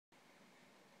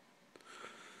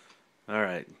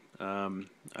Alright,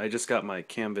 I just got my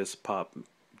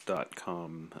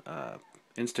CanvasPOP.com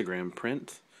Instagram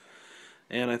print,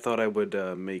 and I thought I would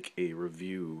make a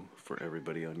review for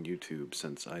everybody on YouTube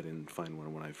since I didn't find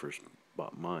one when I first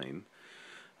bought mine.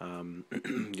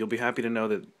 You'll be happy to know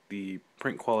that the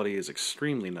print quality is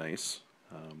extremely nice.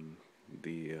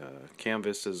 The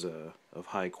canvas is of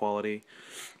high quality.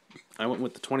 I went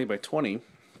with the 20 by 20,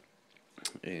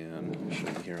 and I'll show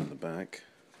you here on the back.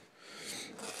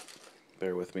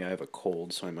 Bear with me, I have a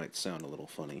cold, so I might sound a little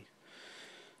funny.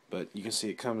 But you can see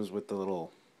it comes with the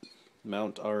little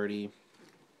mount already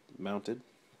mounted,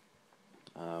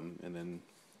 and then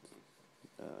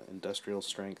industrial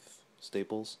strength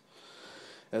staples,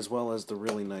 as well as the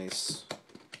really nice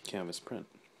canvas print.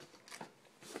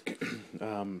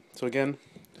 So again,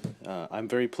 I'm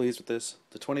very pleased with this.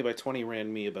 The 20 by 20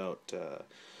 ran me about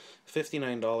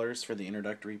 $59 for the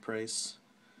introductory price,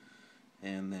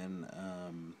 and then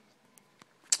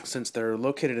since they're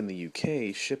located in the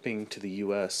UK, shipping to the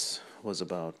US was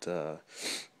about I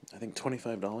think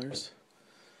 $25.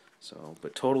 So,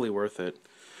 but totally worth it.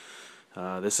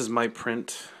 This is my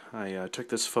print. I took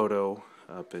this photo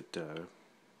up at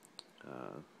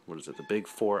what is it? The Big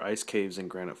Four Ice Caves in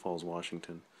Granite Falls,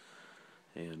 Washington,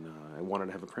 and I wanted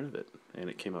to have a print of it, and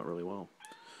it came out really well.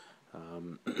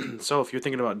 So if you're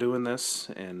thinking about doing this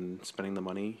and spending the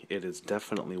money, it is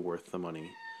definitely worth the money.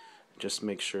 Just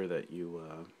make sure that you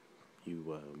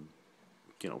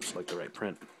select the right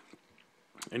print.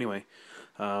 Anyway,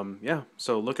 yeah.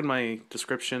 So look in my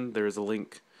description. There is a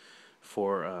link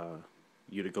for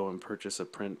you to go and purchase a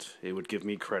print. It would give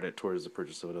me credit towards the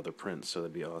purchase of another print, so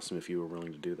that'd be awesome if you were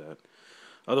willing to do that.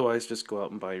 Otherwise, just go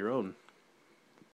out and buy your own.